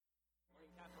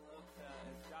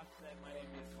said, my name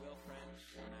is Will French,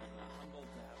 and I'm humbled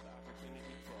to have the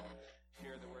opportunity to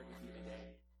share the word with you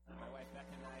today. My wife Becca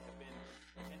and I have been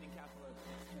attending Castle Oak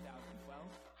since 2012.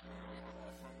 We have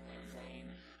a son named Zane.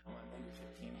 I'm on the leadership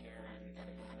team here, and again,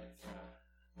 it's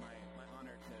my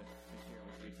honor to share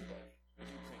with you today.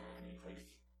 Would you pray with me, please?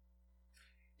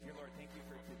 Dear Lord, thank you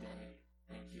for today.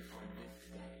 Thank you for this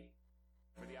day,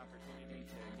 for the opportunity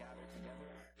to gather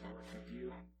together to worship you.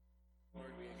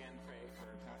 Lord, we again pray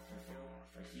for Pastor Phil,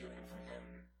 for healing for him,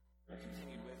 for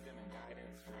continued wisdom and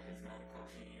guidance for his medical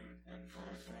team, and for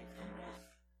strength and rest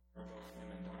for both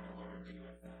him and Donna. Lord, be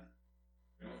with them.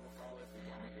 Be with us all as we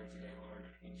gather here today, Lord.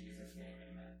 In Jesus' name,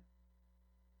 amen.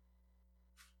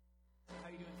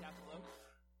 How are you doing, Castle Oaks?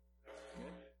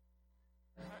 Good?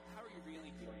 How are you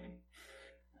really doing?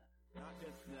 Not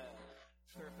just the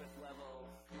surface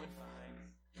level, doing fine,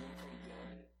 doing pretty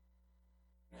good.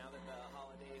 Now that the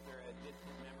holidays are a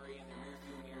distant memory in the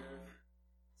rearview mirror,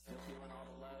 still feeling all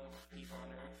the love, peace on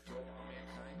earth, joy to all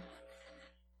mankind?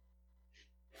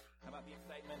 How about the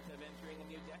excitement of entering a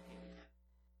new decade?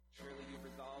 Surely you've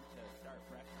resolved to start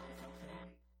fresh on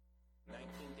something. 19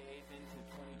 days into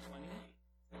 2020,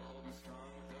 still holding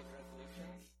strong with those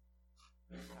resolutions.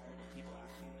 You're tired of people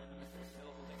asking them if they're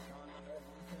still holding strong on the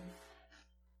resolutions.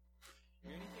 If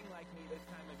you're anything like me, this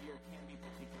time of year can be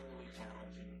particularly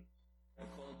challenging. The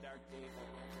cold, dark days of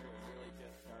winter have really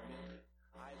just started.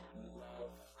 I love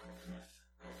Christmas.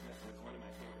 Christmas is one of my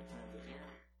favorite times of year.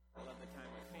 I love the time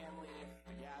with family,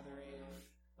 the gatherings,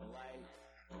 the light,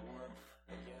 the warmth,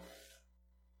 the gifts.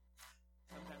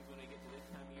 Sometimes when I get to this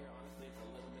time of year, honestly, it's a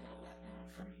little bit of a letdown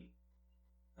for me.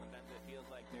 Sometimes it feels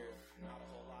like there's not a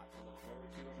whole lot to look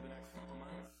forward to over the next couple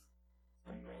months.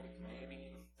 Spring break,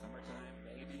 maybe. Summertime,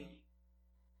 maybe.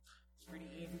 It's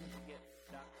pretty easy to get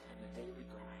stuck in the daily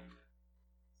grind.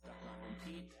 Stuck on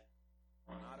repeat,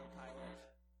 on autopilot,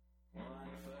 one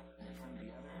foot in front of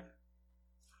the other.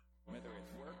 Whether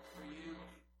it's work for you,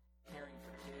 caring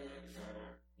for kids,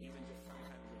 or even just some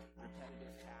kind of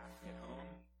repetitive task at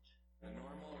home, the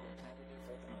normal, repetitive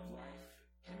rhythm of life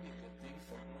can be a good thing,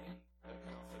 certainly, but it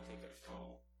can also take its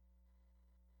toll.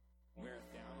 Wear us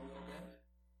down a little bit.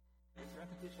 This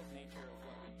repetitious nature of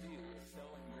what we do is so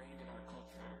ingrained in our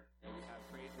culture that we have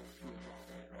phrases to address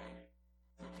it, right?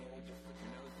 Okay, just put your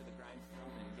nose to the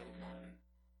grindstone and get it done.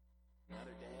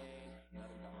 Another day,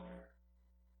 another dollar.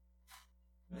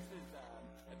 This is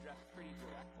addressed pretty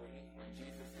directly when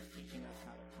Jesus is teaching us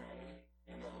how to pray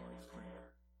in the Lord's Prayer.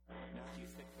 Matthew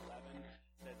 6:11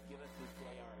 says, "Give us this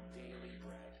day our daily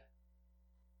bread."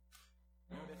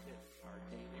 Notice it's our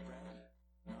daily bread,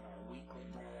 not our weekly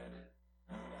bread,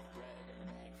 not enough bread in the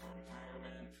bank for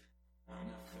retirement, not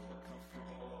enough so we're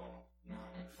comfortable,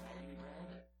 not exciting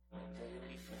bread, but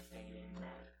daily sustaining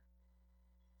bread.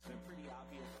 So a pretty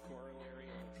obvious corollary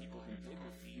of the people who did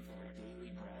receive their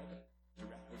daily bread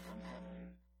directly from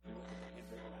heaven. We look at the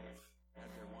Israelites as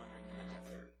they're wandering in the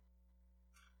desert.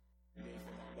 Today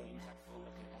for that main text, we'll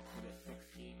look at Exodus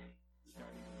 16,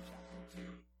 starting in chapter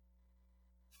 2.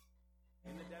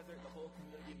 In the desert, the whole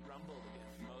community grumbled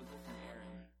against Moses and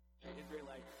Aaron. The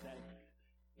Israelites said,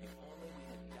 "If only we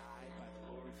had died by the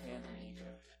Lord's hand in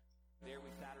Egypt. There we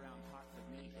sat around pots of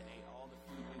meat and ate all the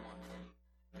food we wanted.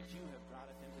 But you have brought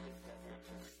us into this desert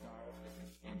to starve this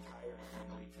entire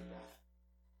assembly to death."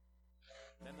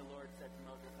 Then the Lord said to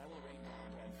Moses, "I will rain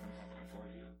down bread from heaven for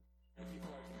you. The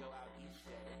people are to go out each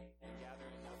day and gather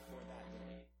enough for that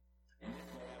day. In this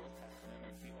way I will test them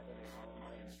and see whether they follow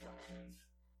my instructions.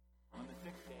 On the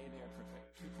 6th day they are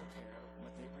to prepare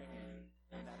what they bring in,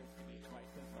 and that is to be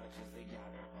twice as much as they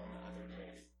gather on the other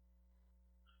days."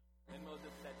 Then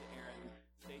Moses said to Aaron,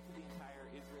 "Say to the entire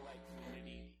Israelite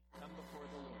community, 'Come before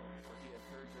the Lord, for he has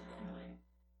heard your grumbling.'"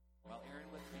 While Aaron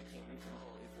was speaking to the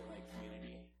whole Israelite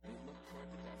community, they looked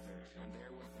toward the desert, and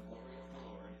there was the glory of the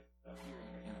Lord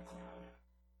appearing in a cloud.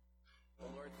 The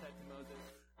Lord said to Moses,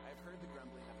 "I have heard the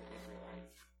grumbling of the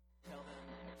Israelites. Tell them,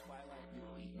 at twilight you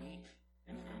will eat meat,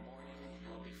 and in the morning you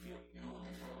will be filled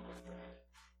with bread.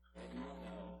 Then you will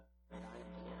know that I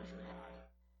am the Lord your God."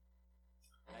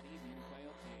 That evening,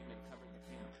 quail came and covered the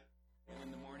camp, and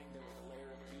in the morning there was a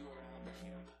layer of dew around the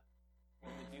camp.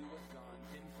 When the dew was gone,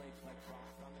 thin flakes like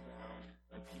frost on the ground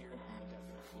appeared on the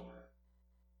desert floor.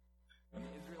 When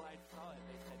the Israelites saw it,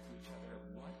 they said to each other,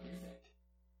 "What is it?"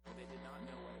 For they did not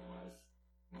know what it was.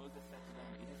 Moses said to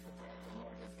them, "It is the bread the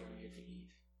Lord has given you to eat.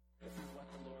 This is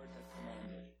what the Lord has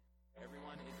commanded.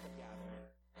 Everyone is to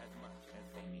gather as much as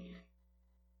they need."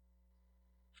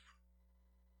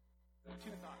 There are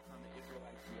two thoughts on the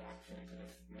Israelites' reaction to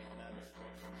this manna, this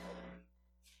bread from heaven.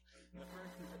 The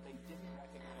first is that they didn't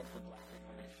recognize the blessing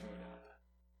when it showed up.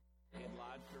 They had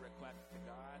lodged your request to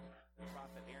God. The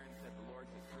prophet Aaron said, "The Lord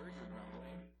has heard your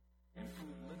grumbling," and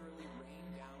food literally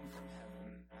rained down from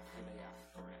heaven after they asked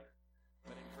for it.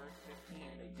 But in verse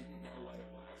 15, they didn't know what it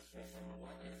was. They said,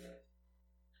 "What is it?"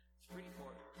 It's pretty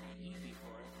easy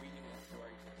for us reading this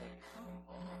story to think, come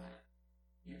on.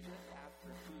 You just asked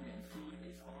for food, and food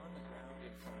is on the ground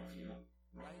in front of you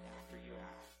right after you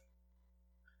asked.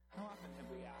 How often have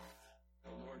we asked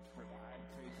the Lord to provide,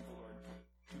 prayed to the Lord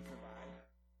to provide?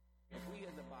 If we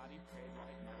as a body prayed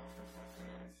right now for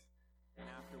sustenance, and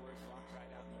afterwards walked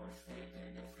right out and there were steak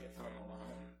and biscuits on the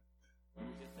lawn, would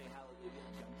we just say hallelujah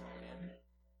and jump right in?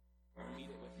 Or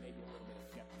meet it with maybe a little bit of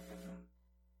skepticism?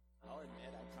 I'll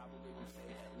admit I probably would say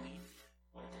at least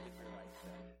what the Israelites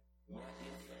said. What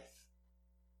is this?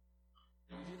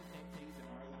 Do we do the same things in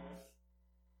our lives?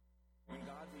 When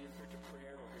God's answer to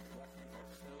prayer or his blessings are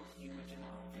so huge and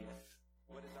obvious,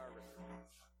 what is our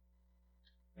response?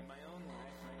 In my own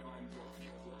life, I know I'm guilty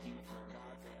of looking for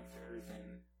God's answers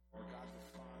or God's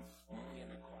response only in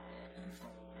the quiet and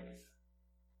subtle ways.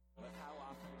 But how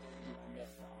often then do I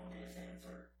miss the obvious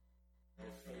answer? The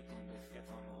steak and biscuits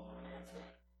on the lawn answer?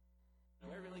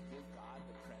 Do I really give God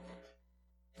the credit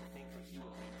to think that he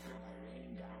will answer by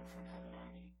raining down from heaven on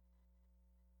me?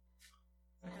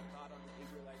 Second thought on the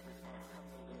Israelite response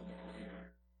comes a little bit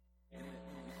later, in that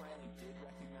when they finally did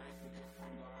recognize the gift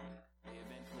from God, they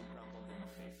eventually grumbled in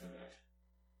the face of it.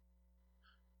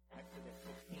 Exodus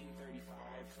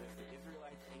 16:35 says the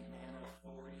Israelites ate manna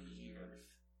 40 years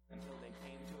until they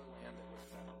came to a land that was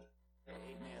settled. They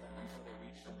ate manna until they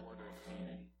reached the border of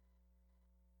Canaan.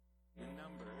 In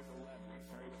Numbers 11,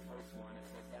 starting with verse 1, it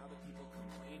says, "Now the people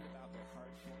complained about their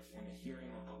hardships in the hearing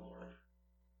of the Lord."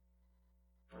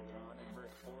 Further on in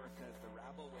verse 4, it says, "The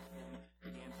rabble with him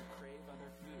began to crave other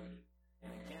food.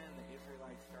 And again the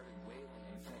Israelites started wailing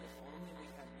and said, 'If only we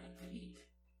had meat to eat.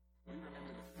 We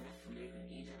remember the fish we ate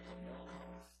in Egypt at no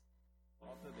cost.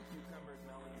 Also the cucumbers,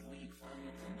 melons, leeks,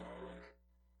 onions, and garlic.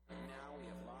 And now we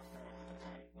have lost our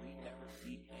appetite. We never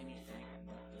see anything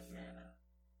but this manna.'"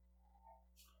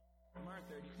 From our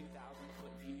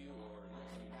 32,000-foot view, or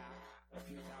looking back a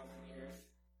few thousand years,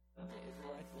 don't the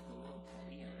Israelites look a little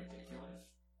petty and ridiculous?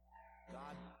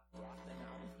 God brought them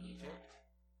out of Egypt,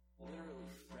 literally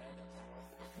spread a path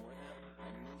before them by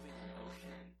moving an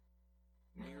ocean,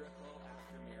 miracle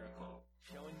after miracle,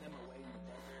 showing them a way in the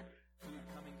desert, food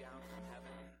coming down from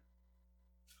heaven.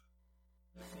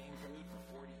 The same food for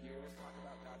 40 years. Talk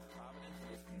about God's providence and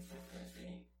his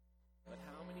consistency. But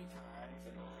how many times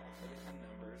in both Exodus and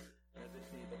Numbers does it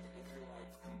say that the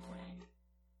Israelites complained?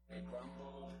 They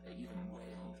grumbled, they even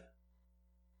wailed.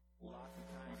 Lots of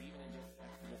times, even in just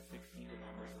Exodus 16 and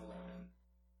Numbers 11.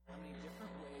 How many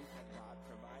different ways had God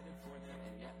provided for them,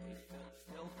 and yet they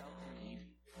still felt the need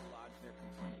to lodge their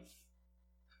complaints?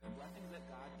 The blessings that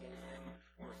God gave them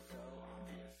were so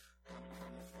obvious, coming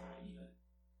from the sky even.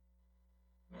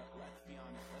 But let's be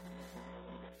honest, doesn't this sound a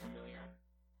little bit familiar?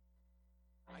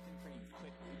 I can pretty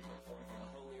quickly put forth a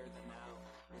holier-than-thou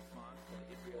response to the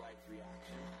Israelites'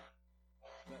 reaction.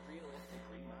 But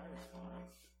realistically, my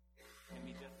response can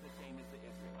be just the same as the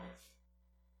Israelites.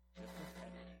 Just as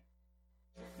petty.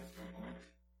 Just as frequent.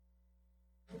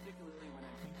 Particularly when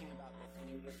I'm thinking about the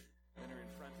things that are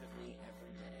in front of me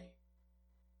every day.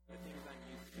 The things I'm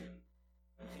used to.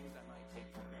 The things I might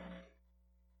take for granted.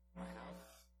 My house.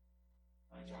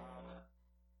 My job.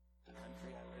 The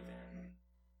country I live in.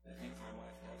 The things my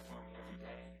wife does for me every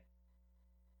day.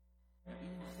 And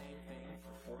doing the same thing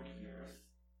for 40 years,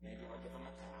 maybe I'll give them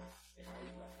a pass. If I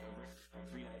eat leftovers for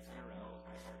 3 nights in a row,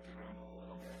 I start to grumble a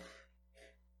little bit.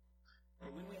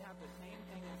 But when we have the same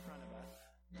thing in front of us,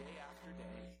 day after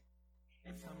day,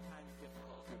 it's sometimes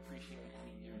difficult to appreciate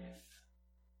any newness,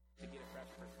 to get a fresh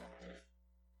perspective.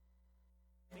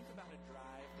 Think about a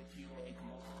drive that you make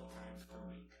multiple times per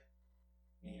week.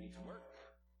 Maybe to work,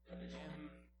 to the gym,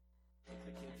 take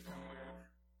the kids somewhere.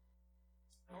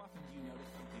 How often do you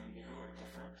notice something new or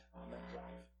different on that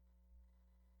drive?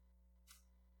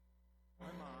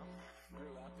 My mom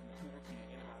grew up in the Tudor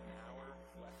Canyon, about an hour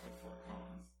west of Fort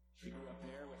Collins. She grew up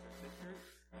there with her sisters,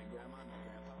 my grandma and my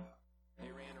grandpa. They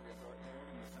ran a resort there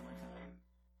in the summertime.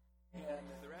 And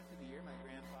the rest of the year, my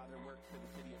grandfather worked for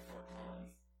the city of Fort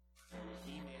Collins. So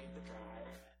he made the drive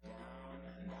down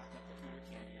and back up the Tudor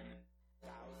Canyon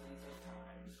thousands of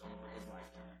times over his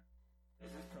lifetime.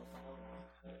 Is his profile right?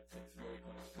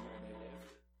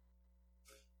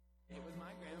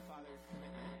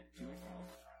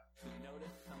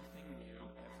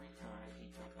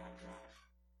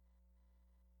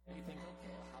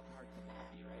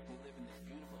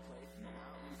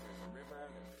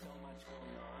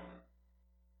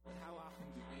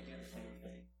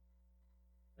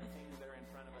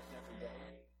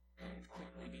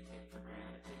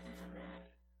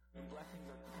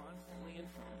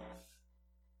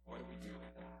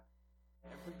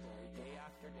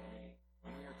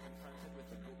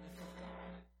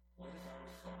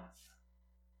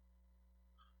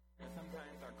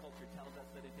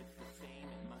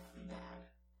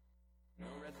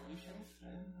 promotions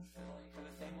and settling for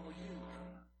the same old you.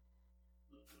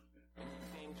 Been in the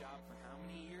same job for how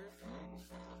many years?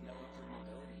 With no upward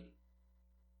mobility.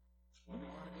 When we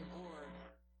want to be bored,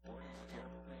 boredom is a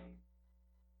terrible thing.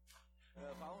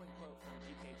 The following quote from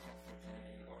G.K. Chesterton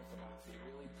in Orthodoxy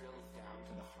really drills down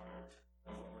to the heart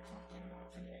of what we're talking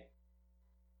about today.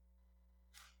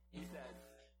 He says,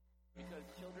 because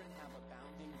children have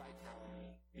abounding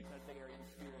vitality, because they are in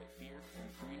spirit fierce and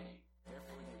free,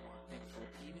 therefore they want things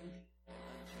repeated and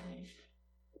unchanged.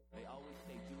 They always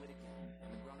say, do it again, and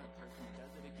the grown-up person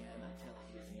does it again until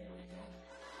he is nearly dead.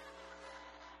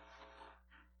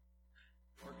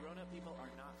 For grown-up people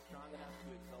are not strong enough to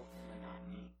exult in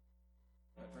monotony,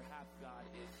 but perhaps God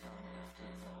is strong enough to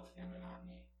exult in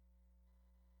monotony.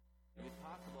 It is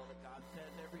possible that God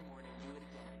says every morning, do it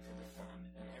again to the sun,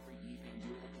 and every evening,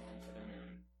 do it again to the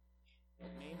moon.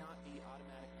 It may not be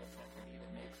automatic necessity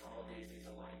that makes all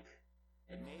daisies alike.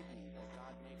 It may be that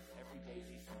God makes every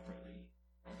daisy separately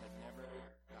and has never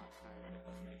got tired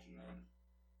of making them.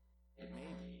 It may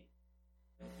be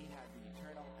that he has the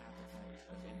eternal appetite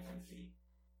of infancy,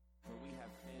 for we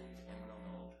have sinned and grown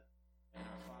old, and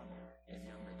our Father is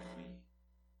younger than we.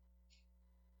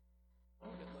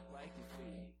 What would it look like if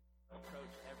we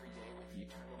approach every day with the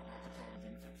eternal appetite of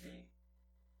infancy?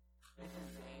 This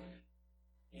is Zane.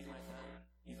 He's my son.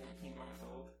 He's 18 months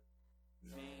old.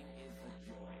 Zane is a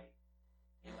joy.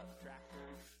 He loves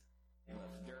tractors. He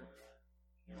loves dirt.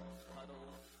 He loves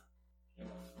puddles. He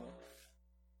loves books.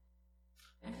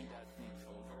 And he does things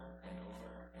over and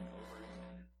over and over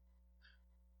again.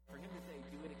 For him to say,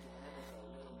 do it again, is a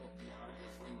little bit beyond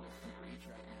his linguistic reach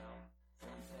right now. So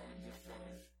instead he just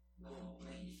says, go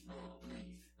please, go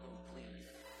please, go please.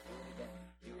 Do it again,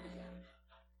 do it again.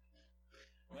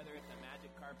 Whether it's a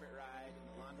magic carpet ride in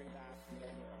the laundry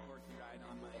basket or a horsey ride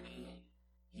on my knee,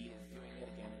 he is doing it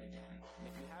again and again. And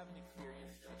if you haven't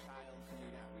experienced a child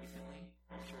doing that recently,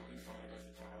 I'm sure you saw it as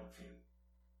a child too.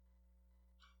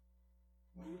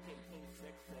 Luke 18:6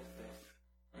 says this,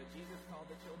 but Jesus called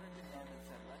the children to him and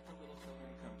said, let the little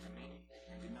children come to me,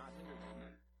 and do not hinder them,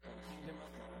 for the kingdom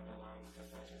of God belongs to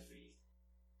such as these.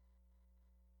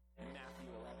 In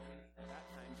Matthew 11, at that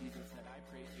time Jesus said, I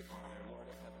praise you, Father, Lord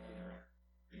of heaven and earth,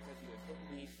 because you have hidden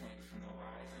these things from the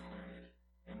wise and learned,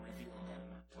 and revealed them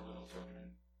to little children.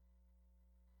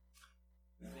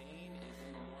 Zane is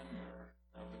in wonder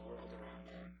of the world around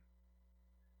him.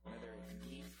 Whether it's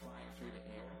geese flying through the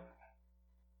air,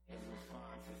 his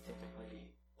response is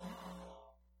typically,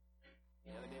 oh.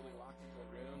 The other day we walked into a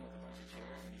room with a bunch of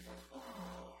chairs and he says,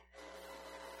 oh.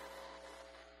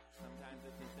 Sometimes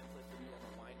it's the simplicity of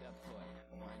a wind-up toy.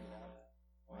 Wind it up,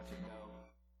 watch it go,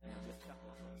 and he'll just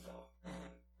chuckle to himself.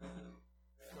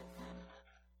 So fun.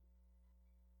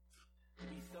 To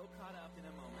be so caught up in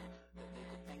a moment that they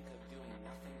could think of doing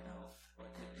nothing else but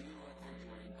to do what they're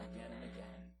doing again and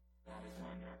again, that is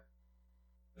wonder.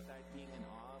 Besides being in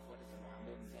awe of what is around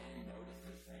him, Zane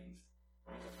notices things.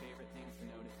 One of his favorite things to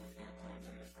notice is airplanes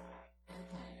in the sky.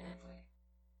 Airplane, airplane.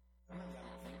 Sometimes I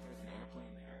don't think there's an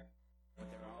airplane there, but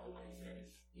there always is,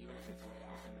 even if it's way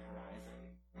off in the horizon.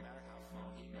 No matter how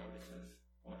small, he notices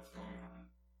what's going on.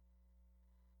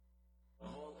 The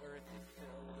whole earth is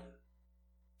filled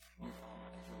with awe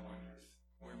at your wonders.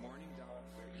 Where morning dawns,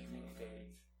 where evening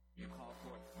fades, you call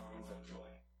forth songs of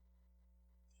joy.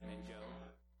 And in Job,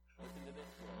 listen to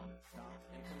this word, stop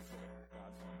and consider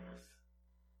God's wonders.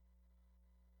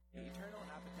 The eternal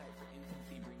appetite for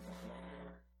infancy brings us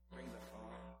wonder, brings us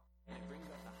awe, and it brings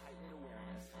us a heightened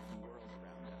awareness of the world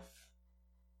around us.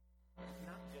 But it's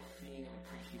not just seeing and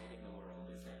appreciating the world,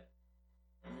 is it?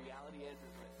 The reality is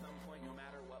that at some point, no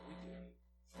matter what we do,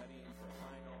 studying for a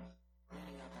final,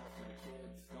 cleaning up after the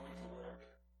kids, going to work,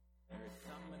 there is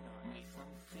some monotony,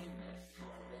 some sameness to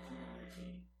our regimen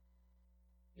routine.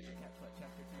 Did you catch what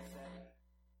Chesterton said?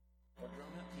 For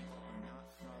grown-up people are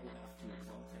not strong enough to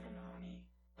exalt in monotony,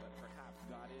 but perhaps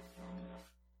God is strong enough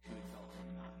to exalt in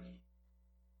monotony.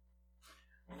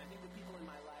 When I think of people in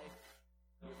my life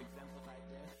who have exemplified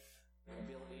this, their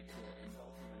ability to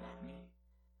exalt in monotony,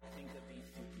 I think of these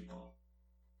two people,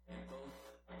 and both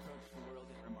approach the world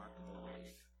in remarkable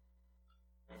ways.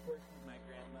 The first is my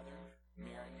grandmother,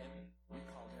 Marion. We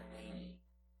called her Nanny.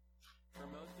 For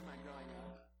most of my growing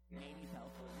up, Nanny's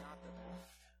health was not the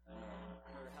best.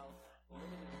 Her health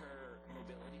limited her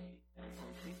mobility, and so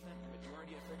she spent the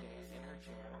majority of her days in her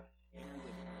chair, in her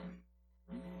living room,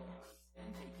 reading books, and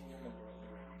taking in the world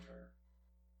around her.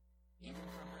 Even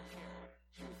from her chair,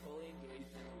 she was fully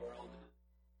engaged in the world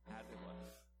as it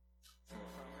was. So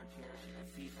from her chair, she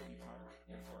could see City Park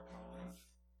in Fort Collins,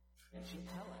 and she'd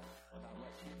tell us about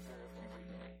what she observed every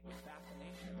day with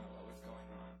fascination about what was going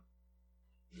on.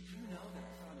 Did you know that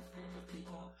I saw this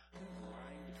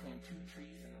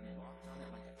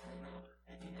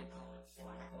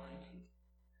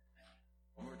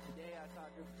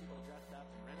group of people dressed up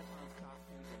in Renaissance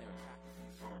costumes, and they were practicing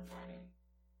sword fighting.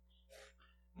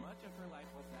 Much of her life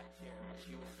was that chair, but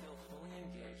she was still fully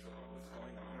engaged with what was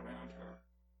going on around her.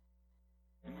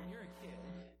 And when you're a kid,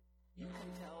 you can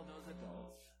tell those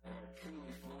adults that are truly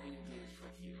fully engaged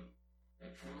with you,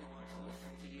 that truly want to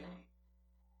listen to you,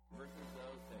 versus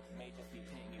those that may just be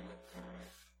paying you lip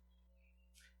service.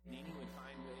 Nini would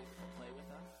find ways to play with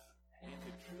us and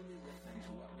to truly listen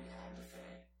to what we had to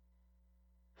say.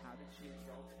 How did she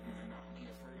exult in the monotony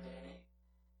of her day?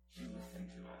 She listened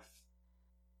to us.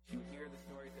 She would hear the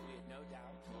stories that we had no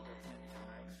doubt told her 10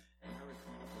 times, and her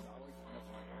response was always one of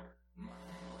wonder. My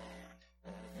land,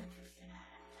 that is interesting.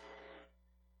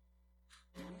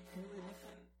 Do we truly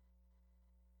listen?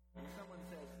 When someone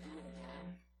says, do it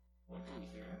again, what do we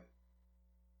hear?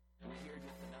 Do we hear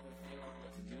just another thing on the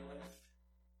to-do list?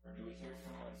 Or do we hear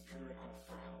someone's true request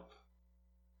for help?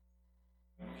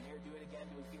 When we hear do it again,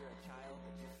 do we hear a child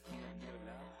that just can't give it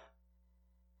up?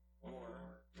 Or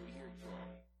do we hear joy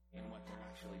in what they're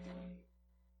actually doing?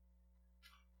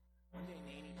 One day,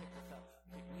 Nani picked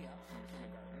me up from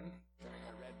kindergarten during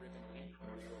our Red Ribbon Week,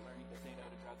 where we were learning to say no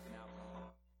to drugs and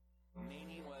alcohol.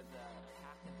 Nani was a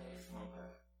pack-a-day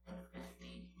smoker for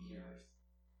 50 years.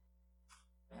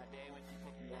 That day when she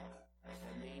picked me up, I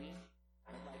said, Nani,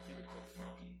 I'd like you to quit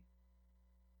smoking.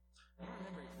 I don't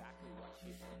remember exactly what she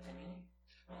said to me,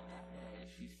 but that day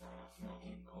she stopped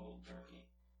smoking cold turkey.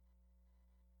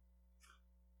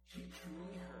 She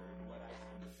truly heard what I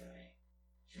had to say.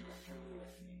 She was truly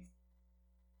listening.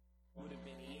 Would have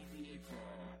been easy to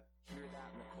hear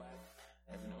that request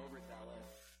as an overzealous,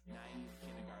 naive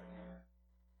kindergartner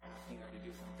asking her to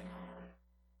do something hard.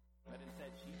 But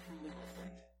instead, she truly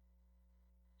listened.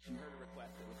 She heard a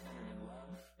request that was centered in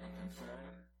love and concern,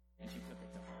 and she took it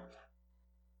to heart.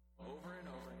 Over and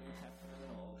over, New Testament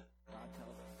and Old, God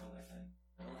tells us to listen.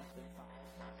 No less than 5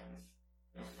 times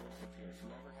this verse appears.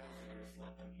 Whoever has ears,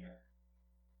 let them hear.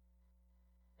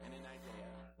 And in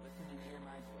Isaiah, listen and hear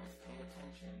my voice. Pay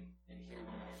attention and hear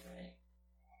what I say.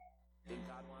 Think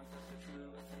God wants us to truly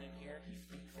listen and hear? He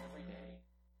speaks every day.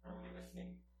 Are we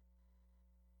listening?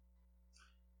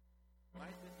 My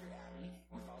sister Abby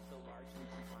was also largely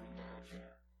confined to her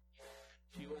chair.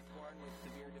 She was born with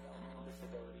severe developmental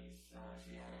disabilities.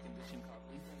 She had a condition called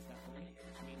lissencephaly,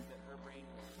 which means that her brain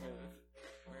was smooth,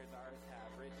 whereas ours have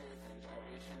ridges and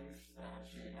gyrations.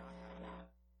 She did not have that.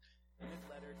 And this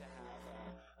led her to have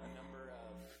a number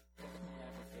of physical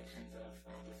manifestations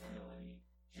of disability.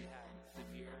 She had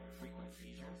severe and frequent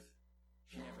seizures.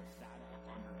 She never sat up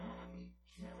on her own.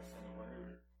 She never said a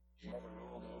word. She never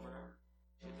rolled over.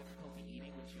 She had difficulty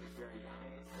eating when she was very young,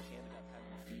 so she ended up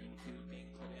having a feeding tube being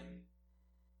put in.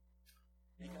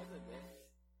 Because of this,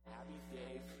 Abby's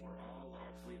days were all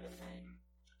largely the same.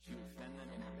 She would spend them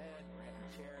in her bed or in her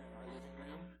chair in our living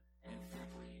room and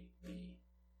simply be.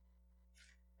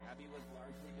 Abby was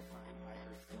largely defined by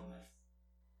her stillness.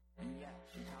 And yet,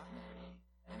 she taught many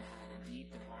and had a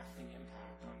deep and lasting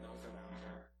impact on those around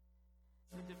her.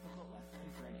 It's a difficult lesson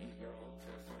for an 8-year-old to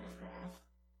sort of grasp.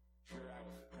 Sure, I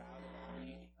was proud of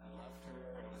Abby. I loved her.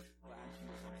 I was glad she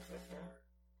was my sister.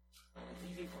 But it's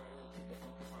easy for a little kid to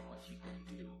focus on what she could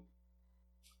do.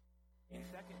 In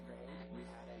 2nd grade, we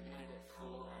had a unit at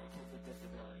school on kids with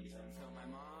disabilities, and so my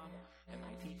mom and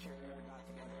my teacher got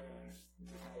together and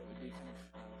decided it would be kind of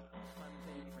a fun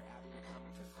thing for Abby to come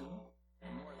to school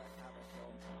and more or less have a show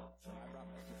and tell. So I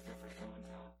brought my sister for show and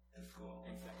tell to school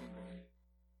in 2nd grade.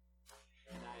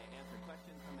 And I answered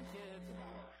questions from the kids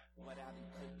about what Abby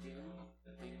could do,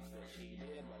 the things that she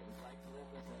did, what it was like to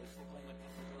live with a sibling with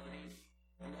disabilities.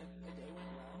 And the day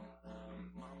went well.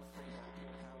 Mom was pretty happy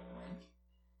with how it went.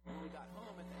 When we got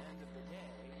home at the end of the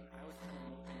day, I was kind of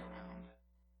moping around.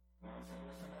 Mom said,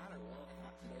 what's the matter, Will? I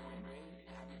thought today went great.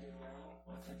 Abby did well.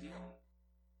 What's the deal?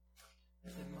 I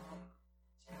said, Mom,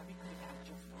 Abby could have had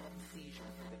just one seizure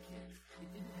for the kids. It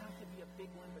didn't have to be a big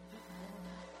one, but just one.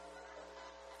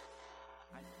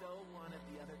 I so wanted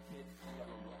the other kids to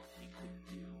know what she could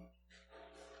do.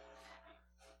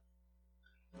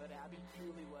 But Abby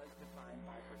truly was defined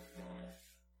by her stillness.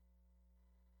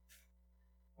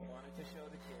 I wanted to show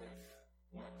the kids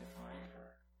what defined her.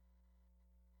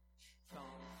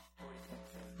 Psalm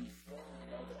 46 says, be still and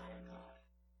know that I am God.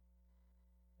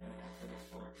 And in Exodus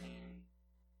 14,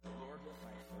 the Lord will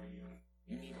fight for you.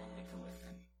 You need only to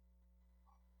listen.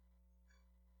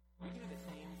 We do the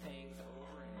same things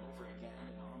over and over again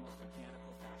in almost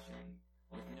mechanical fashion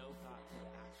with no thought to the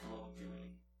actual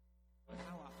doing. But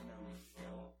how often are we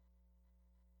still?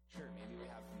 Sure, maybe we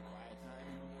have some quiet time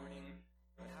in the morning,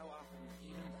 but how often is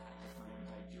even that defined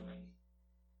by doing?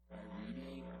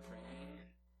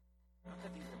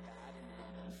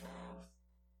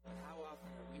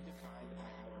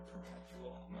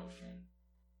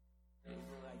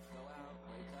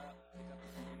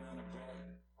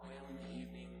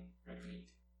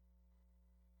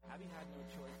 had no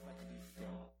choice but to be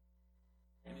still.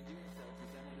 And in doing so,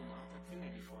 presented an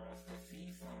opportunity for us to see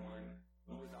someone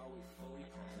who was always fully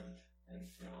present and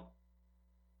still.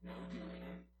 No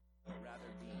doing, but rather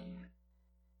being.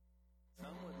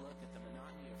 Some would look at the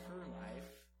monotony of her life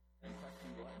and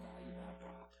question what value that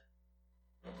brought.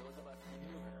 But those of us who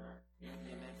knew her knew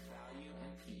the immense value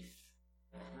and peace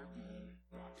that her being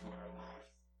brought to our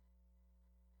lives.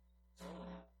 So,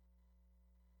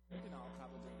 we can all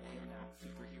probably name that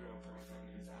superhero person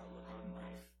whose outlook on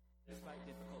life, despite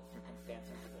difficult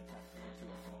circumstances, is a testament to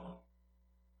us all.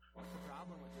 What's the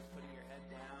problem with just putting your head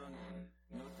down and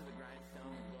nose to the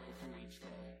grindstone and going through each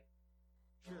day?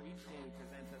 Sure, each day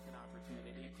presents us an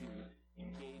opportunity to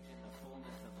engage in the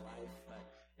fullness of life, but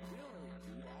if we don't really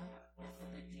do that, what's the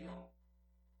big deal?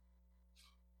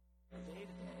 The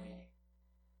day-to-day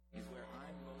is where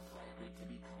I'm most likely to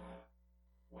be caught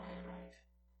wide right.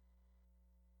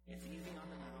 It's easy on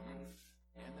the mountains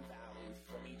and the valleys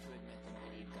for me to admit that I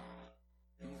need God.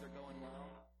 Things are going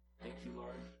well. Thank you,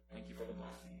 Lord. Thank you for the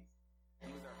blessings.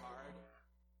 Things are hard.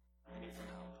 I need some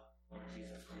help. Lord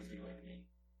Jesus, please be with me.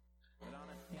 But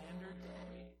on a standard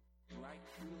day, do I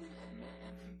truly admit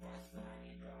and confess that I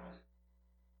need God?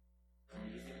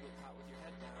 Pretty easy to get caught with your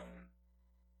head down,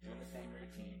 doing the same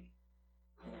routine.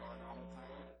 Put it on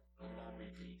autopilot, put it on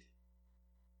repeat.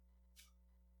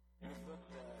 In his book,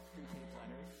 The Screwtape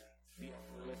Letters, C.S.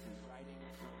 Lewis is writing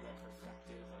from the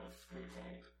perspective of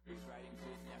Screwtape, who's writing to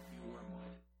his nephew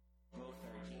Wormwood. Both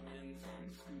are demons,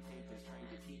 and Screwtape is trying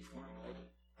to teach Wormwood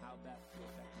how best to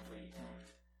effectively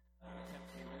tempt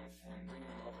humans and bring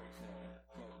them over to,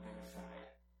 quote, their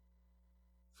side.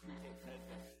 Screwtape says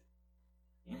this: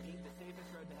 "Indeed, the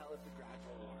safest road to hell is the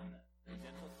gradual one, the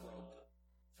gentle slope,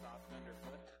 soft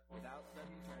underfoot, without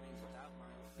sudden turnings, without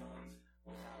milestones,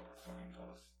 without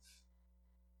signposts."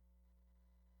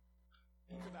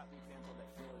 Think about the example that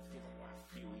Phil has given last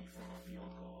few weeks of a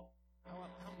field goal. How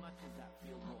much is that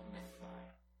field goal missed by?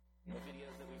 In the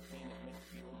videos that we've seen of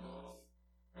missed field goals,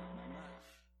 not much.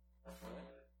 A foot?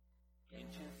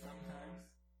 Inches sometimes?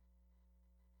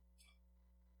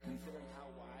 Considering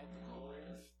how wide the goal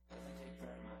is, doesn't take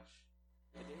very much.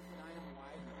 The days when I am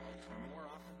wide right are more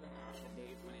often than not the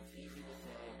days when it's easy to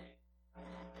say, I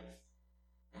got this.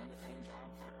 Done the same job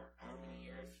for how many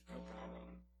years? No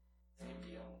problem. Same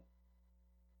deal.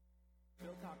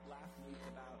 Phil talked last week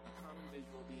about a common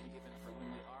visual being given for when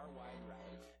we are wide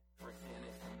right, for sin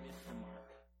is to miss the mark,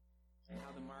 and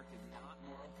how the mark is not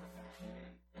moral perfection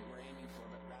that we're aiming for,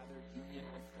 but rather union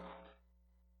with God.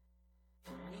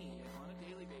 For me, on a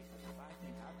daily basis, if I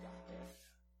think I've got this,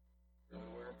 go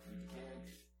to work, feed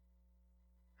kids,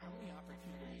 how many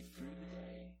opportunities through the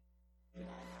day did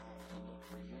I have to look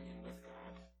for union with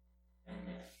God and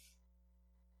miss?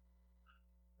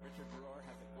 Richard Rohr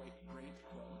has a great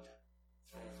quote.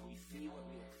 Says, we see what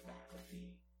we expect to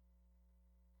see.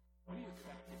 What do you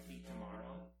expect to see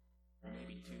tomorrow? Or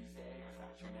maybe Tuesday, if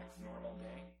that's your next normal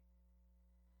day?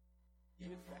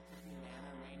 Do you expect to see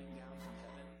manna raining down from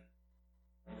heaven?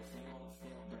 Or the same old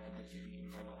stale bread that you've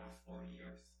eaten for the last 4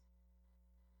 years?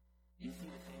 Do you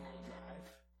see the same old drive?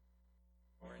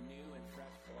 Or a new and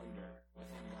fresh wonder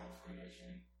within God's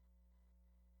creation?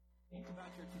 Think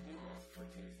about your to-do list for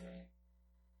Tuesday.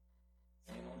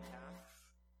 Same old tasks?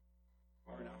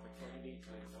 Or an opportunity to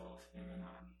exult in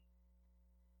monotony.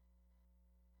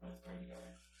 Let's pray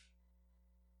together.